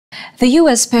The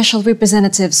U.S. Special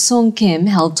Representative Song Kim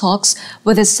held talks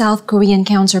with his South Korean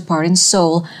counterpart in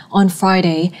Seoul on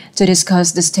Friday to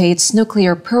discuss the state's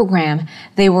nuclear program.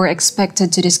 They were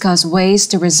expected to discuss ways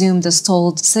to resume the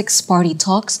stalled six-party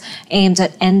talks aimed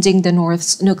at ending the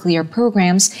North's nuclear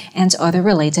programs and other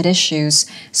related issues.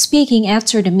 Speaking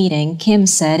after the meeting, Kim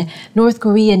said North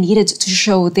Korea needed to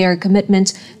show their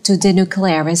commitment to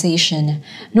denuclearization.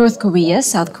 North Korea,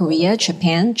 South Korea,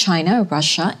 Japan, China,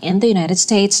 Russia, and the United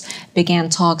States began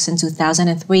talks in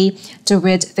 2003 to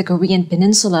rid the Korean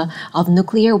peninsula of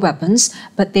nuclear weapons,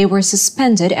 but they were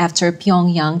suspended after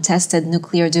Pyongyang tested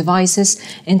nuclear devices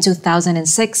in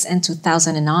 2006 and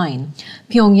 2009.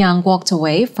 Pyongyang walked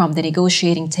away from the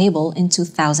negotiating table in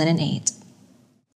 2008.